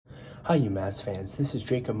Hi UMass fans, this is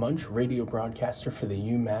Jacob Munch, radio broadcaster for the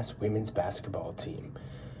UMass women's basketball team.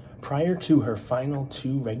 Prior to her final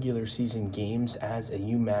 2 regular season games as a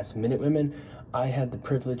UMass Minutewoman, I had the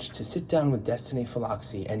privilege to sit down with Destiney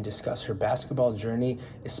Philoxy and discuss her basketball journey,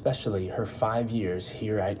 especially her 5 years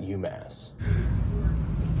here at UMass.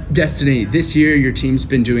 Destiney, this year your team's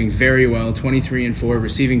been doing very well, 23-4,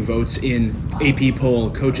 receiving votes in AP poll,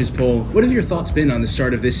 coaches poll. What have your thoughts been on the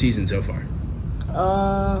start of this season so far?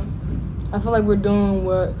 I feel like we're doing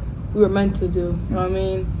what we were meant to do. You know what I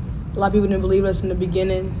mean? A lot of people didn't believe us in the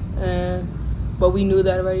beginning, but we knew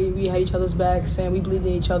that already. We had each other's backs and we believed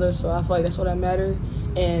in each other, so I feel like that's all that matters.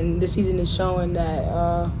 And this season is showing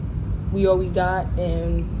that we all we got,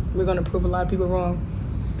 and we're going to prove a lot of people wrong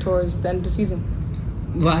towards the end of the season.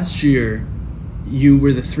 Last year, you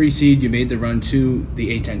were the 3 seed. You made the run to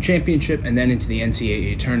the A-10 championship and then into the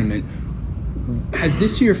NCAA tournament. Has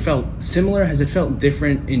this year felt similar? Has it felt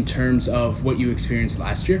different in terms of what you experienced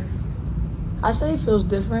last year? I say it feels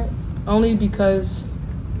different only because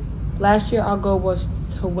last year our goal was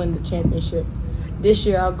to win the championship. This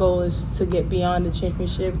year our goal is to get beyond the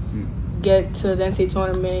championship, get to the NCAA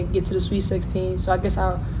tournament, get to the Sweet 16. So I guess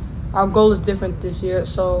our goal is different this year.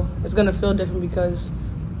 So it's going to feel different because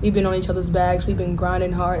we've been on each other's backs. We've been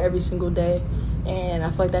grinding hard every single day, and I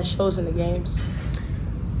feel like that shows in the games.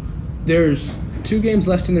 There's 2 games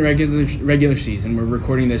left in the regular season. We're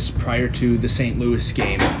recording this prior to the St. Louis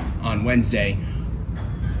game on Wednesday.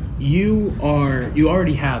 You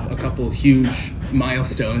already have a couple huge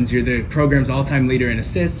milestones. You're the program's all-time leader in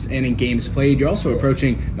assists and in games played. You're also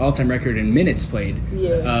approaching the all-time record in minutes played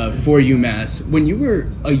for UMass. When you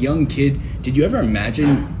were a young kid, did you ever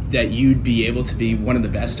imagine that you'd be able to be one of the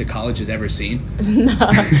best a college has ever seen?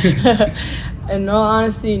 No. In all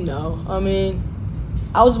honesty, no. I mean,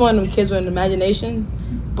 I was one of them kids with an imagination,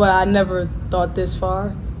 but I never thought this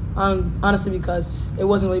far. Honestly, because it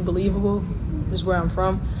wasn't really believable. Just where I'm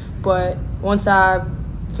from. But once I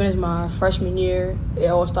finished my freshman year, it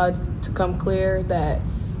all started to come clear that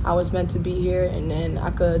I was meant to be here, and then I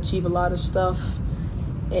could achieve a lot of stuff.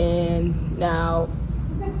 And now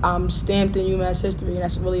I'm stamped in UMass history, and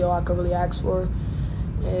that's really all I could really ask for.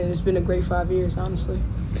 And it's been a great 5 years, honestly.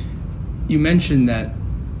 You mentioned that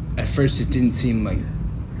at first it didn't seem like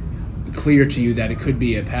clear to you that it could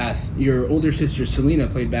be a path. Your older sister Selena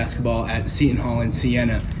played basketball at Seton Hall in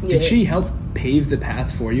Siena. Did she help pave the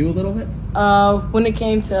path for you a little bit? When it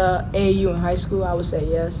came to AAU in high school, I would say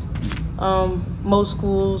yes. Most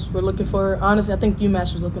schools were looking for her. Honestly, I think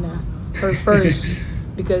UMass was looking at her first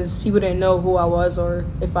because people didn't know who I was or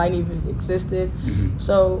if I even existed.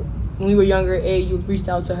 So when we were younger, AAU reached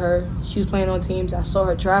out to her. She was playing on teams. I saw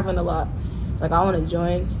her traveling a lot. Like, I want to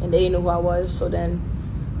join, and they didn't know who I was. So then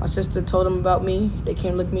my sister told them about me. They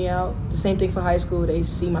came look me out. The same thing for high school. They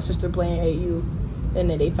see my sister playing AAU, and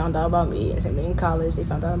then they found out about me. And same thing in college. They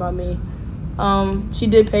found out about me. She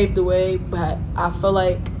did pave the way, but I feel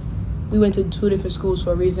like we went to 2 different schools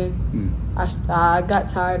for a reason. I got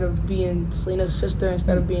tired of being Selena's sister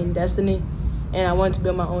instead of being Destiney, and I wanted to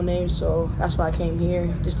build my own name, so that's why I came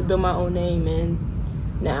here, just to build my own name, and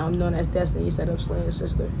now I'm known as Destiney instead of Selena's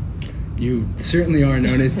sister. You certainly are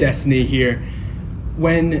known as Destiney here.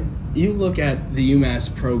 When you look at the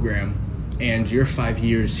UMass program and your 5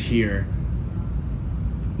 years here,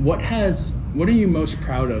 what are you most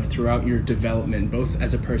proud of throughout your development, both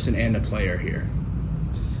as a person and a player here?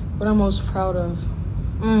 What I'm most proud of?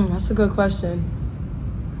 That's a good question.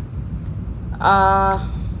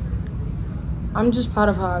 I'm just proud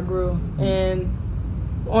of how I grew. And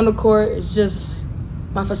on the court, it's just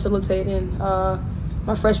my facilitating.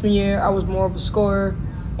 My freshman year, I was more of a scorer,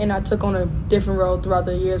 and I took on a different role throughout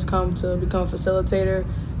the years come to become a facilitator,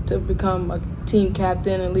 to become a team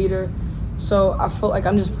captain and leader. So I feel like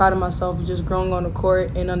I'm just proud of myself for just growing on the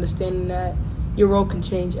court and understanding that your role can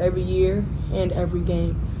change every year and every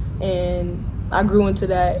game. And I grew into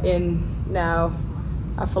that, and now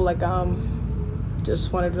I feel like I'm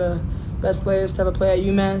just one of the best players to ever play at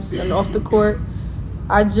UMass. And off the court,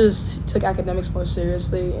 I just took academics more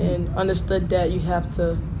seriously and understood that you have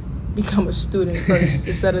to become a student first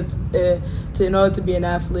instead of in order to be an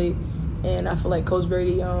athlete. And I feel like Coach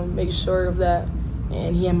Verdi makes sure of that,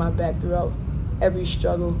 and he had my back throughout every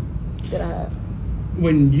struggle that I have.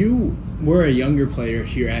 When you were a younger player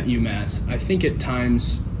here at UMass, I think at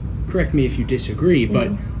times, correct me if you disagree,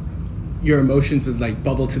 but your emotions would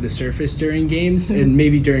bubble to the surface during games and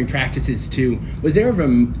maybe during practices too. Was there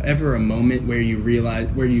ever a moment where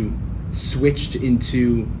you switched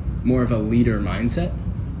into more of a leader mindset?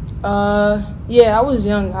 Yeah, I was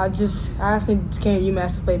young. I actually came to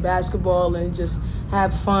UMass to play basketball and just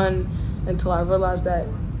have fun until I realized that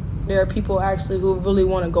there are people actually who really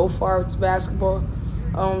want to go far with basketball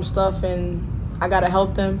stuff, and I got to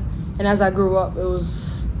help them. And as I grew up, it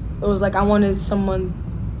was like I wanted someone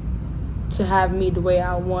to have me the way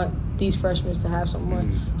I want these freshmen to have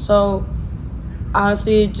someone. So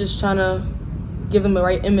honestly, just trying to give them the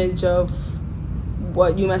right image of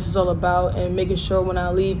what UMass is all about and making sure when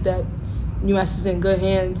I leave that UMass is in good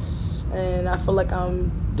hands. And I feel like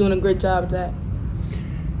I'm doing a great job at that.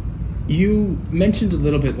 You mentioned a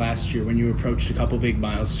little bit last year when you approached a couple big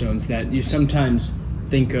milestones that you sometimes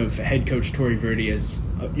think of Head Coach Tory Verdi as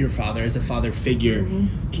your father, as a father figure.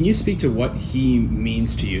 Can you speak to what he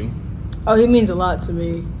means to you? Oh, he means a lot to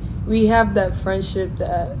me. We have that friendship,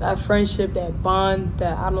 that bond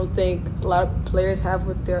that I don't think a lot of players have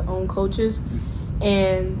with their own coaches.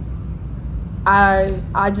 And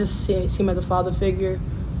I just see him as a father figure.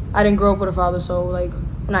 I didn't grow up with a father, so like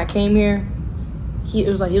when I came here, he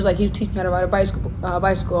would teach me how to ride a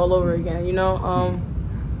bicycle all over again.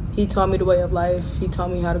 He taught me the way of life. He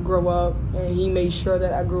taught me how to grow up, and he made sure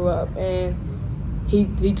that I grew up. And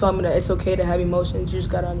he taught me that it's okay to have emotions. You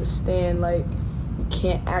just gotta understand, like, you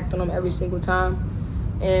can't act on them every single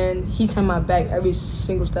time. And he had my back every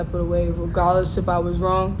single step of the way, regardless if I was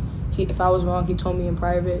wrong. If I was wrong, he told me in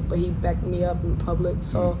private, but he backed me up in public.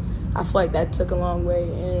 So I feel like that took a long way,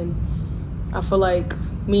 and I feel like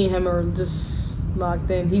me and him are just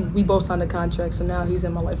locked in. We both signed a contract, so now he's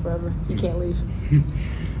in my life forever. He can't leave.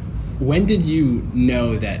 When did you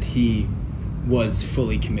know that he was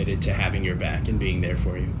fully committed to having your back and being there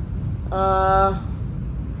for you?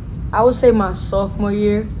 I would say my sophomore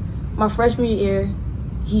year. My freshman year,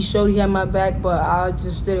 he showed he had my back, but I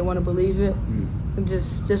just didn't want to believe it.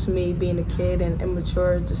 Just me being a kid and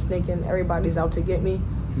immature, just thinking everybody's out to get me.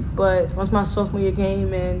 But once my sophomore year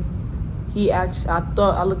came and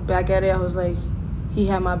I looked back at it, I was like, he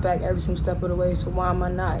had my back every single step of the way, so why am I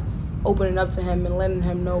not opening up to him and letting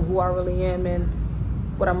him know who I really am and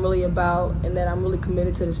what I'm really about, and that I'm really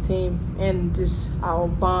committed to this team and just our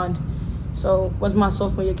bond. So once my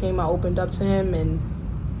sophomore year came, I opened up to him, and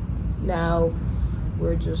now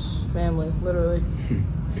we're just family, literally.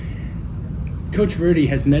 Coach Verdi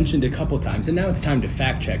has mentioned a couple times, and now it's time to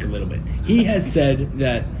fact check a little bit. He has said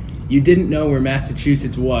that you didn't know where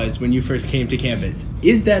Massachusetts was when you first came to campus.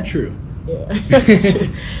 Is that true? Yeah, that's true.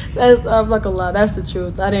 I'm not gonna lie, that's the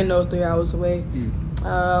truth. I didn't know it was 3 hours away.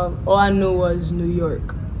 All I knew was New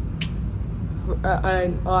York.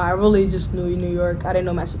 I really just knew New York. I didn't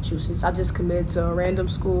know Massachusetts. I just committed to a random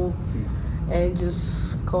school and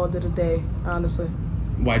just called it a day, honestly.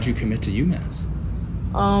 Why'd you commit to UMass?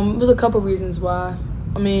 There's a couple reasons why.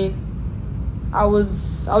 I mean, I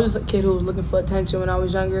was just a kid who was looking for attention when I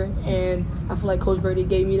was younger, and I feel like Coach Verdi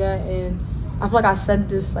gave me that, and I feel like I said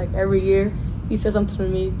this like every year. He said something to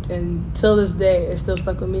me, and till this day, it still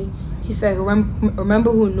stuck with me. He said,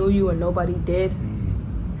 remember who knew you and nobody did?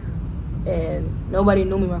 And nobody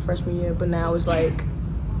knew me my freshman year, but now it's like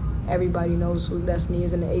everybody knows who Destiney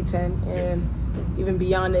is in the A10 and even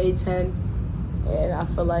beyond the A10. And I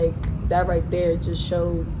feel like that right there just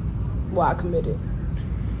showed why I committed.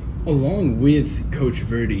 Along with Coach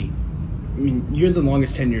Verdi, I mean, you're the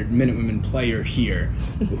longest tenured Minute Women player here.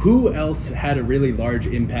 Who else had a really large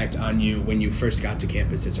impact on you when you first got to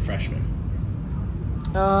campus as a freshman?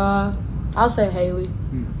 I'll say Haley.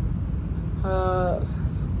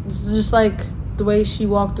 Just like the way she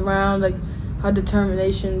walked around, like her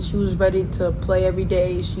determination. She was ready to play every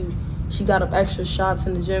day. She got up extra shots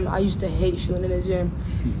in the gym. I used to hate shooting in the gym,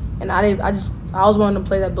 and I was one of the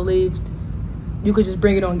players that believed you could just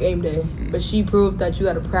bring it on game day. But she proved that you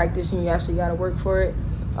got to practice and you actually got to work for it.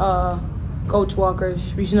 Coach Walker,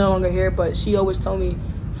 she's no longer here, but she always told me,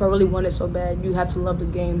 if I really want it so bad, you have to love the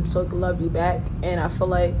game so it can love you back. And I feel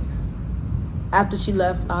like after she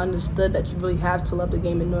left, I understood that you really have to love the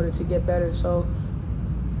game in order to get better. So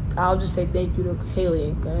I'll just say thank you to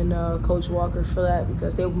Haley and Coach Walker for that,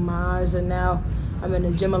 because they opened my eyes, and now I'm in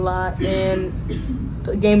the gym a lot, and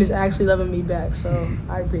the game is actually loving me back. So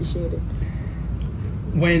I appreciate it.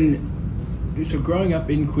 So growing up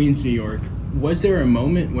in Queens, New York, was there a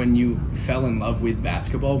moment when you fell in love with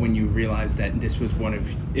basketball, when you realized that this was one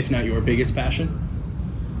of, if not your biggest passion?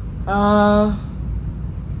 I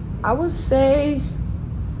would say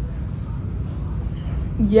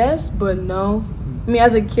yes, but no. I mean,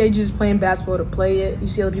 as a kid, just playing basketball to play it. You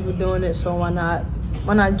see other people doing it, so why not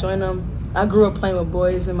join them? I grew up playing with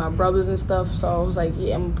boys and my brothers and stuff, so I was like,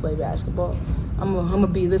 yeah, I'm gonna play basketball. I'm gonna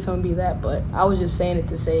be this, I'm gonna be that. But I was just saying it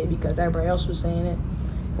to say it because everybody else was saying it.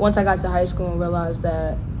 Once I got to high school and realized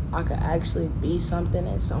that I could actually be something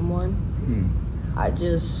and someone, I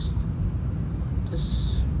just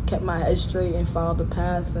kept my head straight and followed the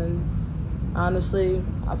path. And honestly,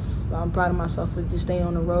 I'm proud of myself for just staying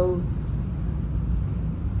on the road.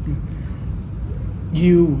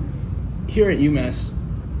 You, here at UMass,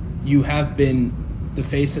 you have been the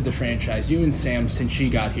face of the franchise. You and Sam, since she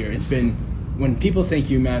got here, it's been, when people think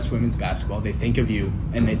UMass women's basketball, they think of you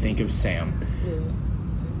and they think of Sam. Yeah.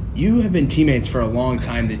 You have been teammates for a long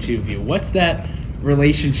time, the two of you. What's that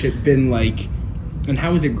relationship been like, and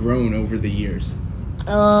how has it grown over the years?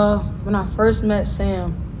 When I first met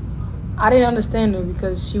Sam, I didn't understand her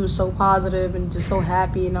because she was so positive and just so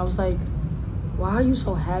happy, and I was like, why are you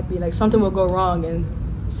so happy? Like, something would go wrong,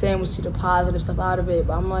 and Sam would see the positive stuff out of it,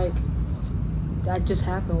 but I'm like, that just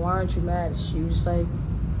happened. Why aren't you mad? She was like,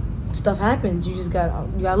 stuff happens. You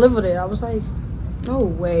gotta live with it. I was like, no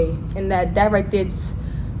way. And that right there,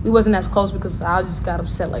 we wasn't as close because I just got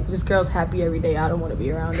upset. Like, this girl's happy every day. I don't want to be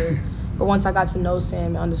around her. But once I got to know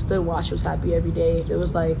Sam and understood why she was happy every day, it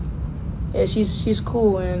was like, yeah, she's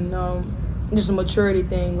cool, and just a maturity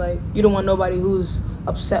thing. Like, you don't want nobody who's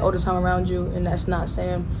upset all the time around you, and that's not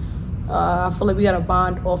Sam. I feel like we got a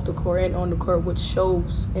bond off the court and on the court, which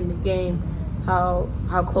shows in the game how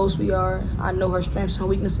close we are. I know her strengths and her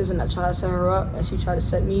weaknesses, and I try to set her up, and she tried to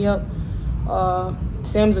set me up.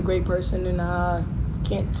 Sam's a great person, and I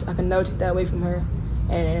can never take that away from her.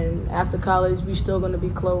 And after college, we still gonna be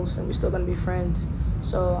close, and we still gonna be friends.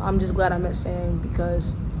 So I'm just glad I met Sam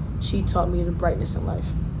because she taught me the brightness in life.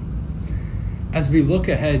 As we look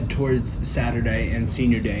ahead towards Saturday and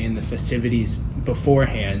Senior Day and the festivities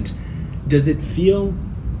beforehand, does it feel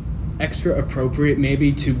extra appropriate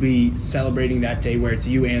maybe to be celebrating that day where it's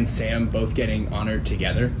you and Sam both getting honored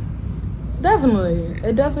together? Definitely.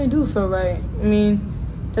 It definitely do feel right. I mean,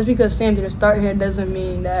 just because Sam didn't start here doesn't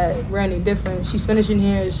mean that we're any different. She's finishing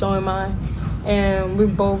here, so am I. And we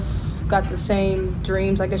both got the same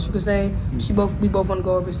dreams, I guess you could say. We both want to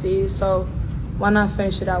go overseas, so why not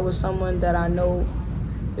finish it out with someone that I know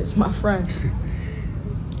is my friend?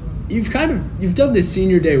 You've done this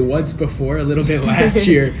Senior Day once before, a little bit last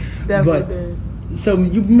year. Definitely did. So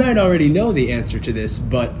you might already know the answer to this,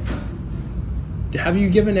 but have you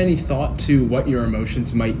given any thought to what your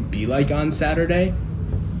emotions might be like on Saturday?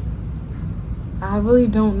 I really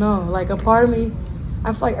don't know. Like, a part of me,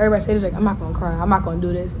 I feel like everybody says, like, I'm not going to cry. I'm not going to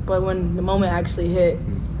do this. But when the moment actually hit,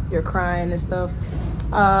 you're crying and stuff.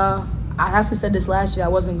 I actually said this last year. I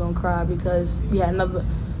wasn't going to cry because we have a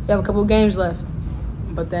couple of games left.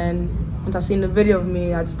 But then once I seen the video of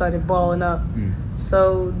me, I just started balling up.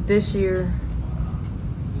 So this year,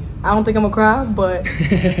 I don't think I'm going to cry, but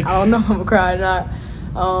I don't know if I'm going to cry or not.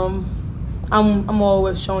 I'm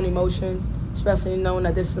always showing emotion, especially knowing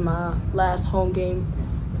that this is my last home game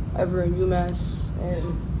ever in UMass.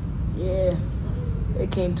 And, yeah,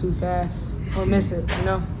 it came too fast. I'll miss it, you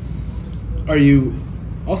know? Are you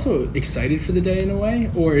also excited for the day in a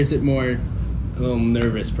way, or is it more a little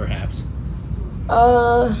nervous perhaps?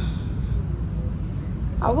 I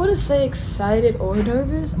wouldn't say excited or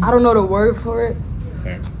nervous. I don't know the word for it.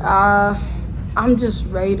 Fair. I'm just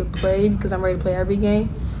ready to play because I'm ready to play every game.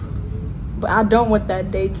 But I don't want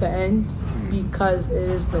that day to end because it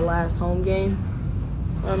is the last home game.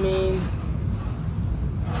 I mean,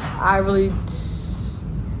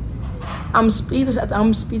 I'm speechless at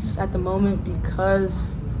the moment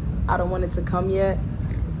because I don't want it to come yet.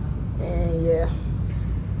 And yeah.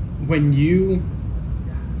 When you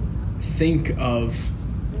think of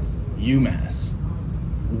UMass,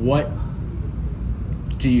 what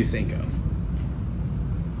do you think of?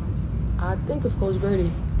 I think of Coach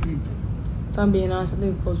Verdi. If I'm being honest, I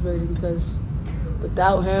think of Coach Verdi because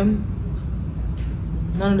without him,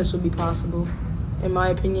 none of this would be possible. In my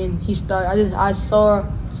opinion, I saw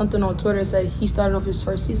something on Twitter that said he started off his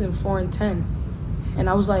first season 4-10, and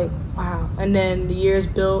I was like, wow. And then the years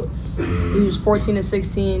built. He was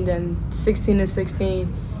 14-16, then 16-16.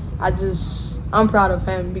 I'm proud of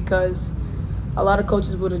him because a lot of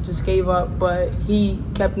coaches would have just gave up, but he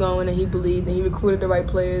kept going and he believed and he recruited the right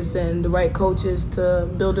players and the right coaches to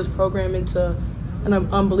build this program into an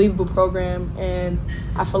unbelievable program. And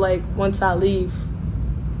I feel like once I leave,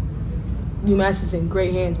 UMass is in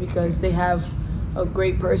great hands because they have a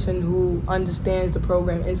great person who understands the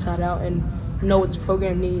program inside out and know what this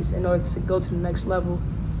program needs in order to go to the next level.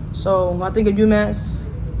 So when I think of UMass,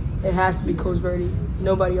 it has to be Coach Verdi.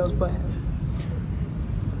 Nobody else but him.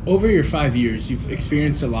 Over your 5 years, you've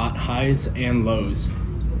experienced a lot, highs and lows.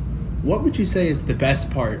 What would you say is the best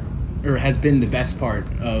part, or has been the best part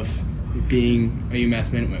of being a UMass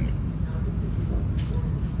Minutewomen?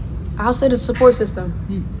 I'll say the support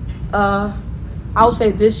system. I'll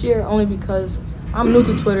say this year only because I'm new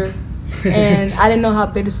to Twitter And I didn't know how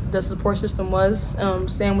big the support system was.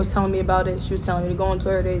 Sam was telling me about it. She was telling me to go on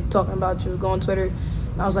Twitter. They talking about you. Go on Twitter.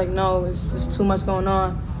 And I was like, no, it's just too much going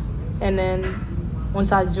on. And then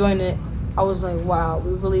once I joined it, I was like, wow,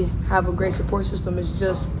 we really have a great support system. It's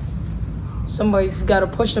just somebody's got to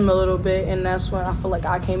push them a little bit, and that's when I feel like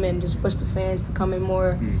I came in and just pushed the fans to come in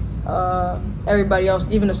more. Everybody else,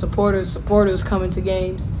 even the supporters coming to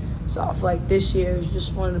games. So I feel like this year is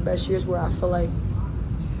just one of the best years where I feel like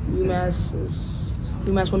UMass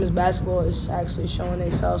women's basketball is actually showing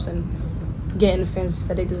themselves and getting the fans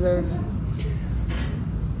that they deserve.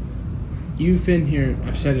 You've been here,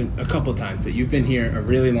 I've said it a couple times, but you've been here a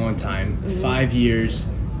really long time, 5 years.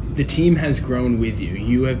 The team has grown with you.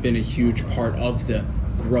 You have been a huge part of the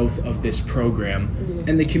growth of this program,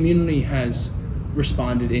 and the community has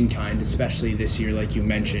responded in kind, especially this year, like you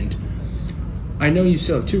mentioned. I know you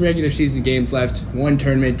still have 2 regular season games left, 1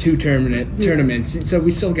 tournament, 2 tournaments, so we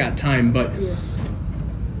still got time, but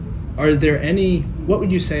are there what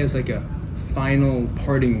would you say is like a final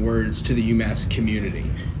parting words to the UMass community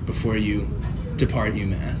before you depart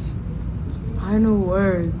UMass? Final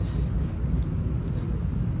words.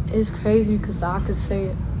 It's crazy because I could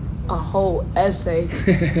say a whole essay.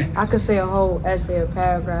 I could say a whole essay or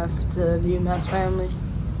paragraph to the UMass family.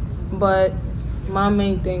 But my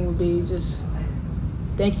main thing would be just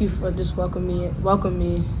thank you for just welcome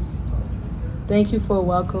me. Thank you for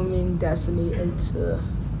welcoming Destiney into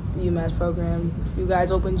the UMass program. You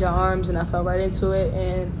guys opened your arms and I fell right into it,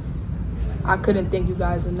 and I couldn't thank you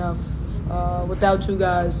guys enough. Without you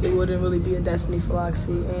guys, it wouldn't really be a Destiney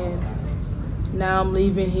Philoxy, and now I'm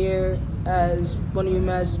leaving here as one of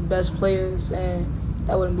UMass best players, and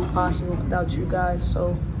that wouldn't be possible without you guys.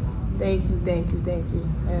 So thank you.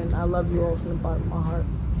 And I love you all from the bottom of my heart.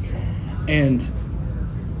 And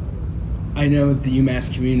I know the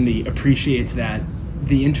UMass community appreciates that,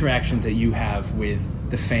 the interactions that you have with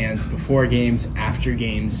the fans before games, after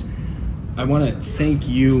games. I want to thank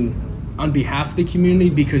you on behalf of the community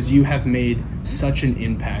because you have made such an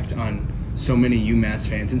impact on so many UMass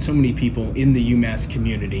fans and so many people in the UMass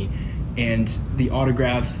community, and the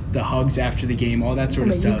autographs, the hugs after the game, all that sort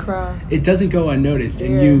of stuff. It doesn't go unnoticed,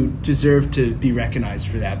 and you deserve to be recognized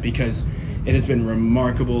for that because it has been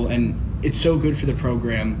remarkable, and it's so good for the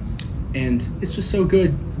program, and it's just so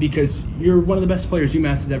good because you're one of the best players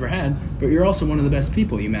UMass has ever had, but you're also one of the best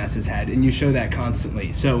people UMass has had, and you show that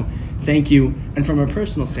constantly. So thank you, and from a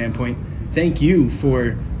personal standpoint, thank you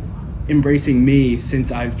for embracing me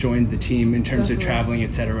since I've joined the team in terms of traveling,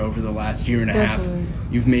 etc. over the last year and a half.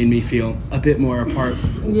 You've made me feel a bit more a part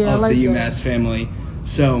of the UMass family.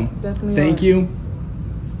 So thank you.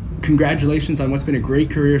 Congratulations on what's been a great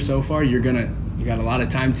career so far. You got a lot of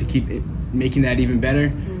time to keep making that even better.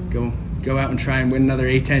 Go out and try and win another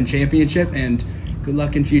A10 championship, and good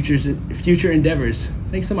luck in future endeavors.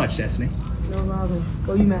 Thanks so much, Destiney. No problem.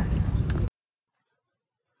 Go UMass.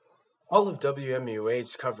 All of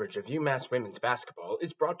WMUA's coverage of UMass women's basketball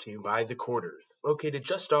is brought to you by The Quarters. Located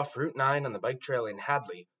just off Route 9 on the bike trail in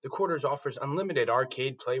Hadley, The Quarters offers unlimited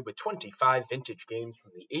arcade play with 25 vintage games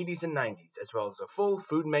from the 80s and 90s, as well as a full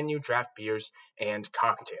food menu, draft beers, and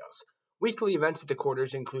cocktails. Weekly events at The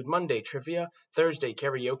Quarters include Monday trivia, Thursday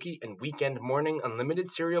karaoke, and weekend morning unlimited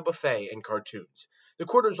cereal buffet and cartoons. The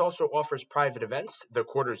Quarters also offers private events. The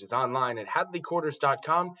Quarters is online at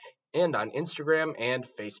hadleyquarters.com and on Instagram and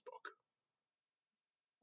Facebook.